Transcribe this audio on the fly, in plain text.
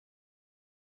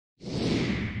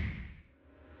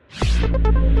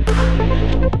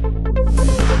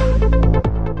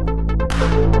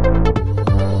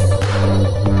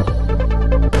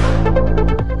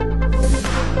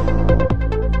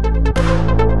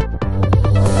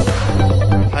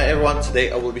everyone,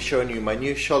 today I will be showing you my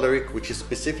new shoulder rig, which is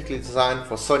specifically designed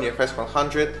for Sony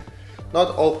FS100.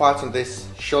 Not all parts on this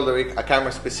shoulder rig are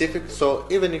camera specific, so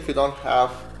even if you don't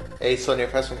have a Sony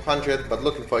FS100 but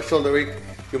looking for a shoulder rig,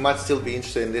 you might still be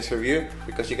interested in this review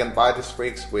because you can buy these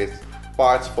rigs with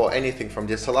parts for anything from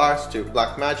DSLRs to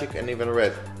Blackmagic and even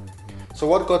Red. So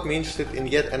what got me interested in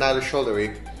yet another shoulder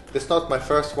rig? This is not my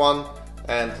first one,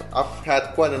 and I've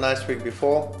had quite a nice rig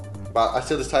before, but I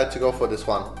still decided to go for this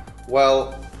one.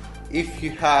 Well, if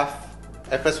you have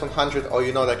FS100 or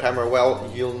you know that camera well,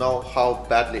 you'll know how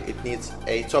badly it needs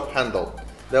a top handle.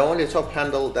 The only top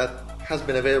handle that has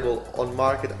been available on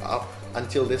market up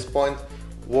until this point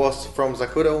was from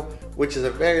Zacuto, which is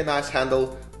a very nice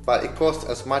handle, but it costs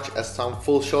as much as some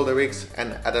full shoulder rigs,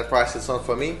 and at that price it's not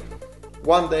for me.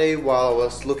 One day while I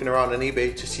was looking around on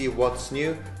eBay to see what's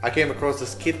new, I came across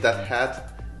this kit that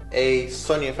had a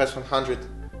Sony FS100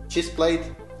 chest plate,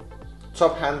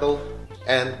 top handle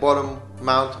and bottom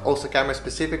mount, also camera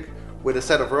specific, with a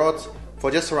set of rods for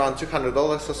just around $200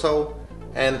 or so,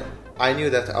 and I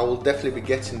knew that I will definitely be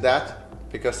getting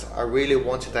that because I really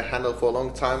wanted a handle for a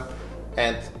long time,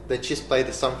 and the chest plate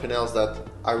is something else that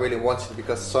I really wanted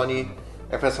because Sony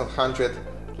FS100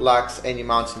 lacks any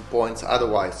mounting points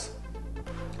otherwise.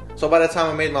 So by the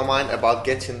time I made my mind about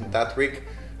getting that rig,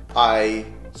 I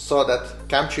saw that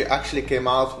Camtree actually came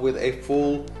out with a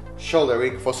full shoulder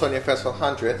rig for Sony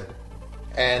FS100,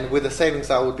 and with the savings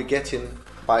I would be getting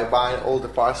by buying all the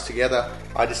parts together,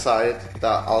 I decided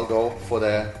that I'll go for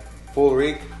the full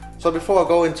rig. So before I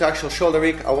go into actual shoulder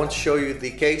rig, I want to show you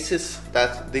the cases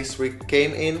that this rig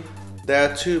came in. There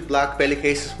are two black belly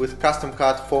cases with custom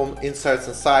cut foam inserts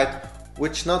inside,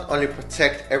 which not only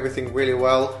protect everything really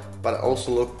well, but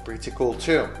also look pretty cool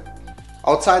too.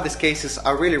 Outside, these cases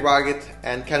are really rugged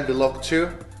and can be locked too,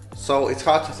 so it's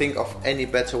hard to think of any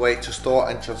better way to store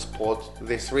and transport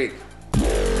this rig.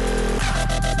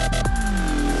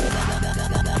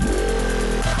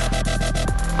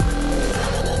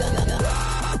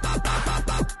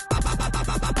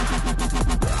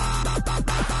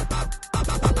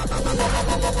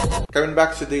 Coming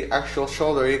back to the actual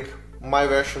shoulder rig, my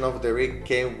version of the rig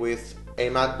came with a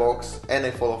matte box and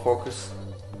a follow focus,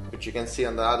 which you can see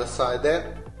on the other side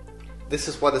there. This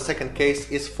is what the second case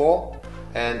is for,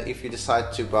 and if you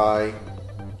decide to buy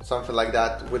something like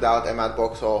that without a matte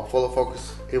box or follow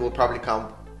focus, it will probably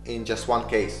come in just one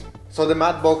case. So the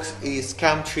matte box is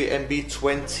Camtree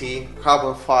MB20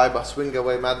 carbon fiber swing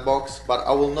away matte box, but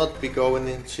I will not be going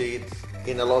into it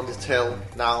in a lot of detail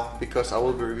now because I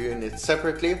will be reviewing it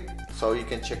separately, so you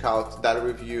can check out that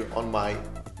review on my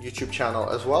YouTube channel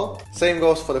as well. Same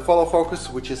goes for the follow focus,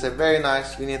 which is a very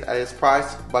nice unit at its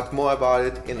price, but more about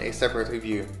it in a separate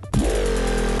review.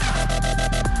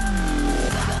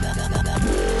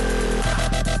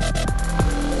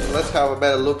 Let's have a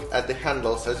better look at the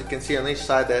handles. As you can see on each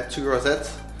side there are two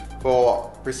rosettes for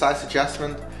precise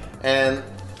adjustment, and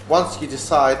once you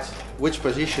decide which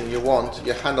position you want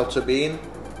your handle to be in,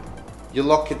 you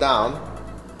lock it down,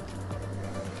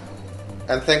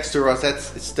 and thanks to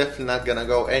rosettes it's definitely not gonna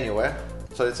go anywhere.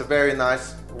 So it's a very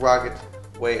nice rugged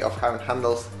way of having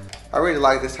handles. I really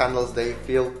like these handles, they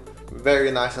feel very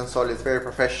nice and solid, very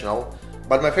professional.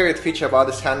 But my favorite feature about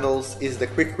these handles is the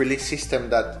quick release system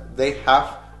that they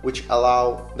have, which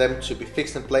allow them to be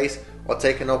fixed in place or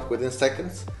taken off within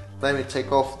seconds. Let me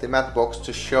take off the matte box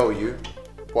to show you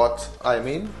what I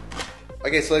mean.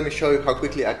 Okay, so let me show you how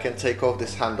quickly I can take off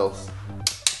these handles.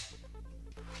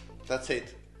 That's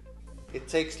it. It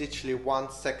takes literally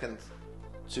 1 second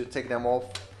to take them off.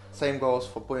 Same goes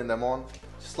for putting them on.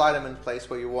 Slide them in place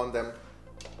where you want them,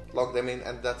 lock them in,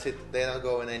 and that's it. They're not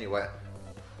going anywhere.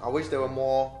 I wish there were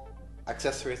more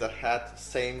accessories that had the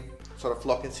same sort of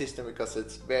locking system because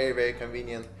it's very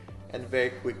convenient and very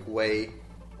quick way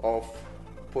of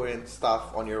putting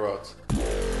stuff on your rods.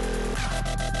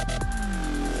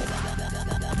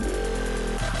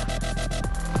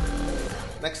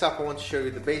 Next up, I want to show you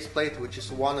the base plate, which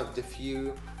is one of the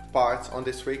few parts on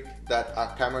this rig that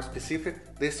are camera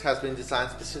specific. This has been designed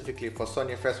specifically for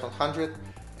Sony FS100,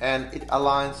 and it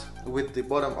aligns with the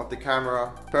bottom of the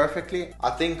camera perfectly. I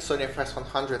think Sony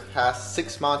FS100 has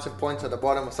 6 mounting points at the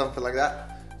bottom or something like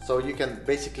that, so you can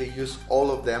basically use all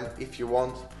of them if you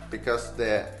want, because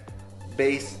the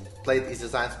base plate is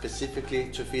designed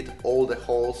specifically to fit all the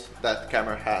holes that the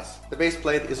camera has. The base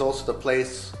plate is also the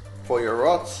place for your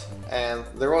rods, and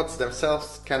the rods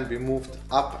themselves can be moved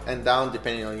up and down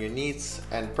depending on your needs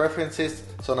and preferences.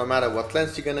 So no matter what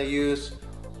lens you're gonna use,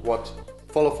 what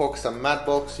follow focus and matte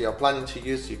box you're planning to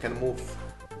use, you can move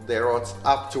the rods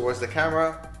up towards the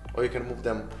camera, or you can move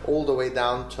them all the way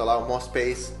down to allow more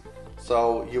space,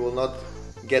 so you will not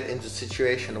get into a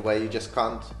situation where you just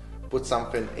can't put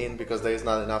something in because there is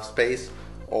not enough space,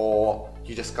 or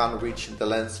you just can't reach the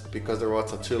lens because the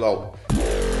rods are too low.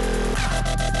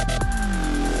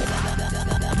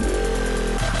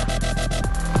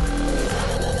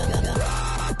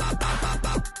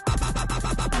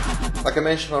 Like I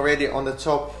mentioned already, on the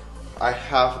top I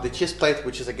have the chest plate,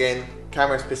 which is again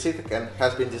camera specific and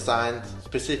has been designed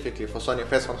specifically for Sony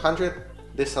FS100.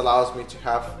 This allows me to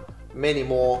have many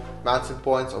more mounting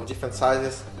points of different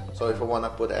sizes. So if I want to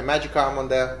put a magic arm on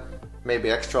there, maybe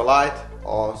extra light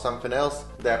or something else,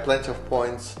 there are plenty of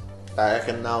points that I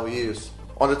can now use.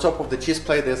 On the top of the chest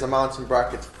plate there's a mounting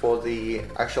bracket for the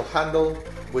actual handle,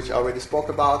 which I already spoke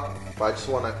about, but I just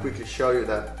want to quickly show you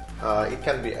that it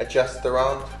can be adjusted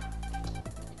around,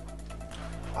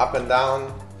 up and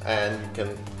down, and you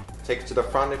can take it to the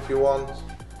front if you want.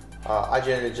 I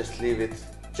generally just leave it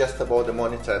just above the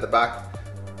monitor at the back,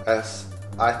 as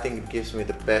I think it gives me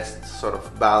the best sort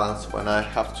of balance when I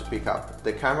have to pick up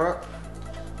the camera.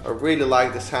 I really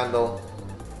like this handle.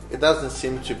 It doesn't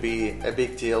seem to be a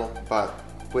big deal, but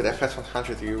with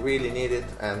FS100 you really need it,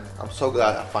 and I'm so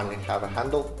glad I finally have a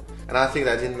handle. And I think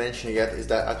that I didn't mention yet is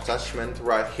that attachment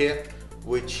right here,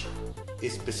 which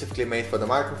is specifically made for the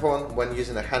microphone. When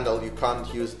using a handle you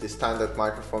can't use the standard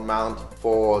microphone mount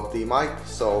for the mic,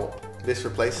 so this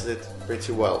replaces it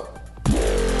pretty well.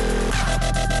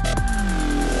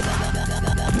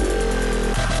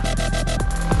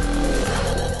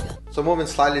 So moving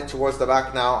slightly towards the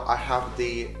back now, I have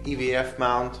the EVF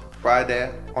mount right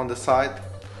there on the side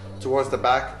towards the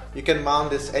back. You can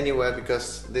mount this anywhere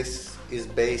because this is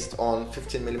based on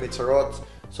 15mm rods,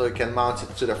 so you can mount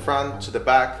it to the front, to the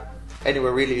back,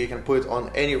 anywhere really. You can put it on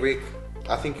any rig.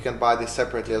 I think you can buy this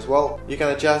separately as well. You can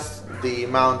adjust the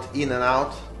mount in and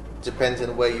out depending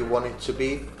on where you want it to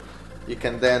be. You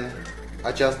can then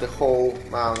adjust the whole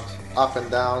mount up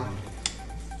and down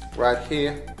right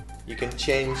here. You can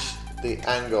change the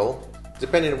angle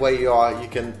depending on where you are. You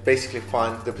can basically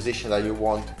find the position that you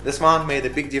want. This mount made a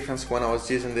big difference when I was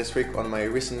using this rig on my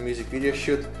recent music video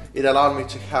shoot. It allowed me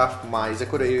to have my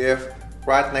Zacuda EVF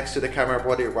right next to the camera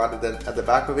body rather than at the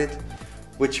back of it,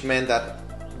 which meant that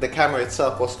the camera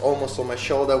itself was almost on my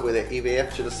shoulder with the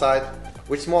EVF to the side,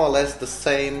 which is more or less the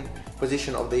same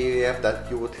position of the EVF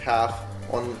that you would have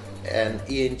on an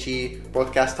ENG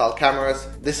broadcast style cameras.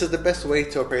 This is the best way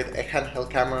to operate a handheld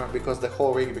camera because the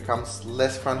whole rig becomes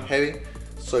less front heavy,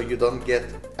 so you don't get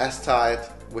as tight,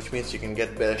 which means you can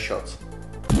get better shots.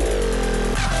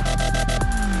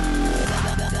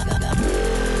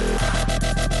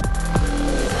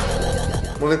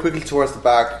 Moving quickly towards the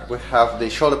back, we have the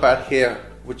shoulder pad here,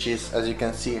 which is, as you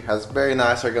can see, has very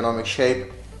nice ergonomic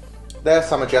shape. There's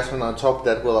some adjustment on top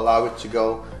that will allow it to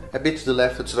go a bit to the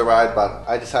left or to the right, but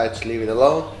I decided to leave it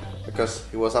alone because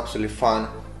it was absolutely fine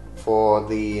for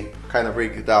the kind of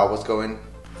rig that I was going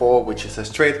for, which is a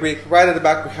straight rig. Right at the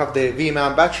back we have the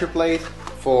V-mount battery plate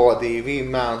for the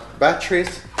V-mount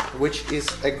batteries, which is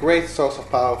a great source of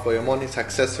power for your monitor,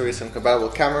 accessories and compatible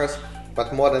cameras,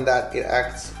 but more than that, it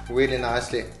acts really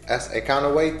nicely as a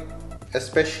counterweight,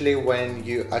 especially when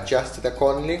you adjust it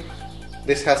accordingly.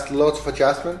 This has lots of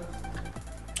adjustment.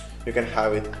 You can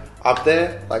have it up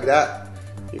there like that,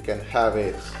 you can have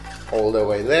it all the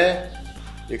way there,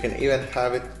 you can even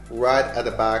have it right at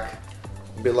the back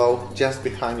below, just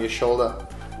behind your shoulder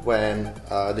when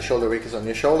the shoulder rig is on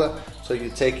your shoulder. So you're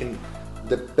taking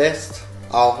the best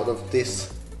out of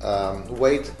this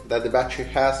weight that the battery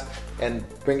has and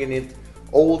bringing it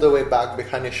all the way back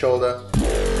behind your shoulder.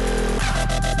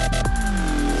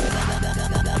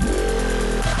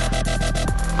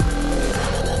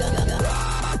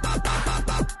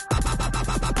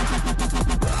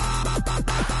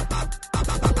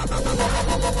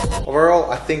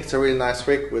 Overall, I think it's a really nice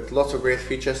rig with lots of great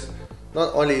features.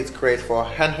 Not only is it great for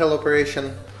handheld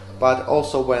operation, but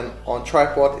also when on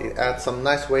tripod it adds some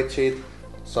nice weight to it,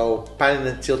 so panning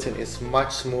and tilting is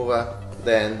much smoother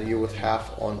than you would have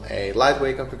on a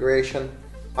lightweight configuration.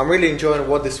 I'm really enjoying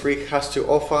what this rig has to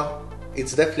offer.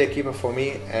 It's definitely a keeper for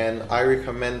me, and I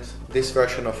recommend this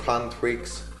version of Hunt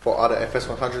rigs for other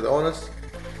FS100 owners.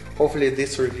 Hopefully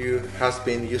this review has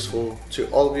been useful to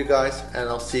all of you guys, and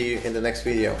I'll see you in the next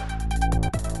video.